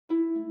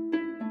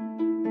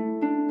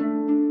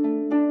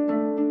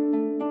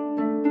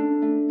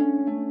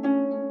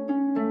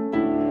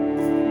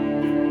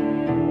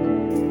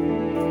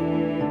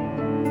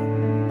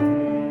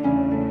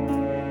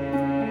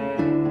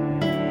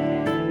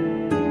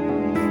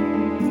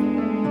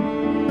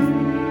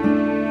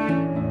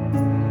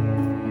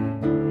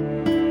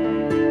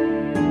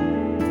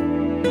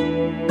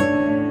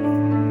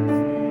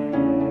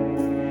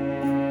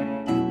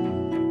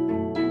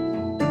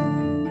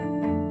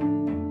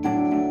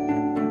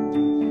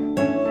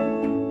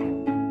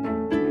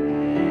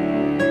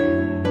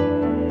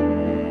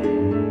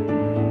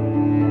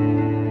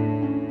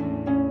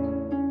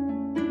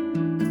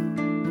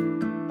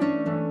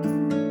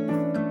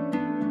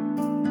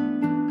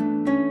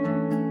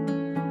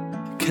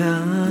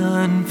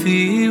كان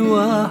في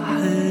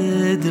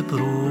واحد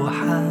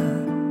بروحه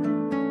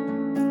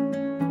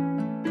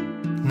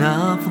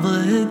نافض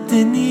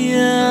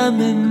الدنيا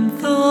من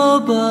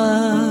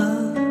ثوبه،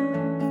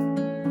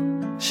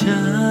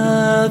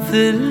 شاف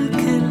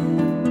الكل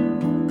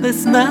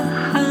بس ما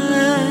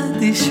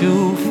حد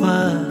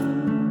يشوفه،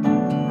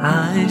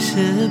 عايش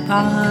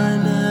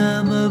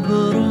بعالم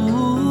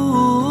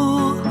بروحه،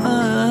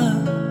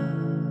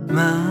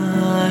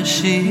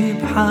 ماشي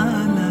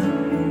بحاله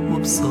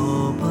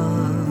وبصوبه،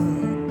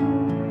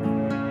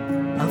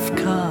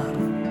 أفكار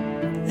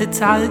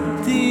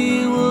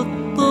تعدي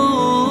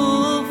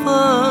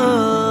والطوفة،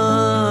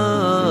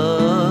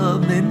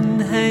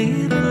 منها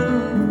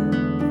يغل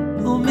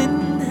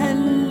ومنها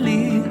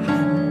اللي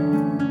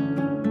يحن،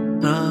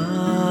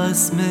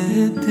 راسم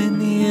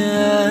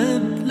الدنيا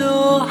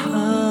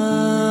بلوحة،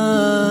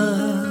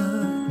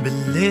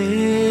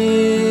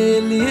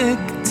 بالليل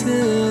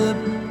يكتب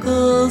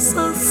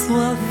قصص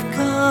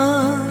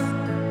وأفكار،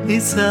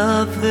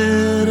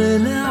 يسافر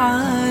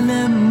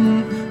العالم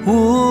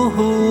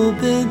وهو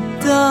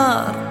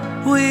بالدار،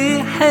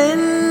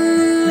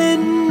 ويحل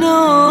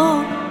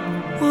النوم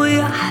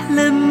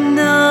ويحلم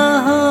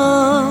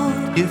نهار،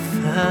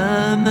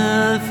 يفهم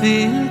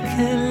في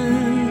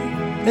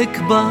الكل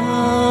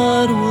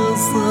كبار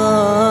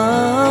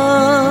وصغار.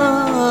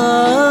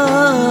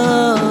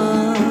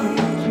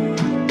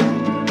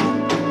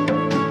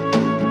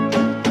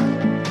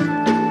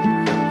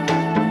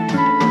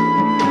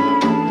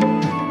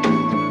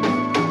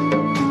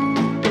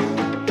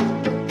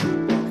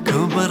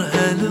 كبر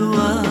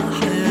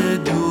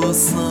هالواحد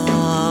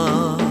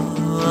وصار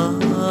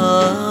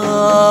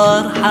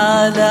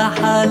حاله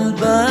حال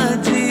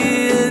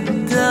باجي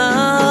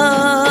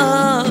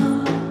الدار،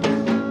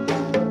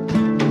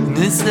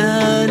 نسى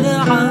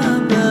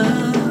لعبه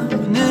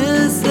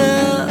نسى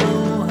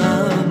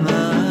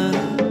أوهامه،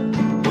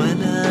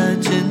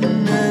 ولكن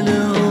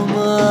لهم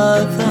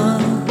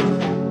آثار،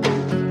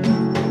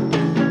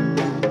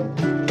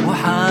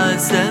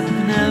 وحاسب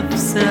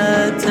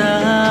نفسه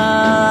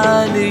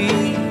تالي،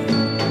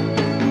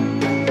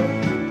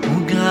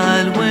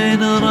 وقال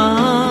وين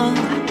راح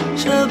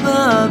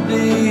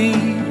شبابي،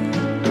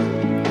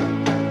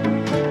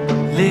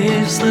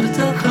 ليش صرت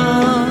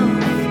أخاف،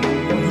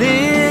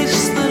 ليش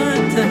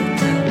صرت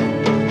أهتم،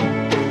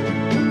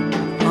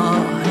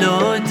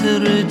 لو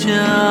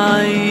ترجع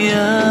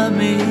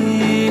أيامي،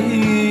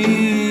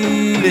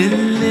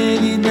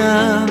 بالليل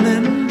ينام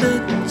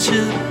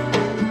مبجر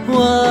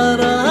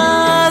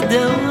ورا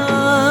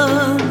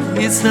دوام،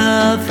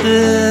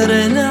 يسافر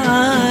العالم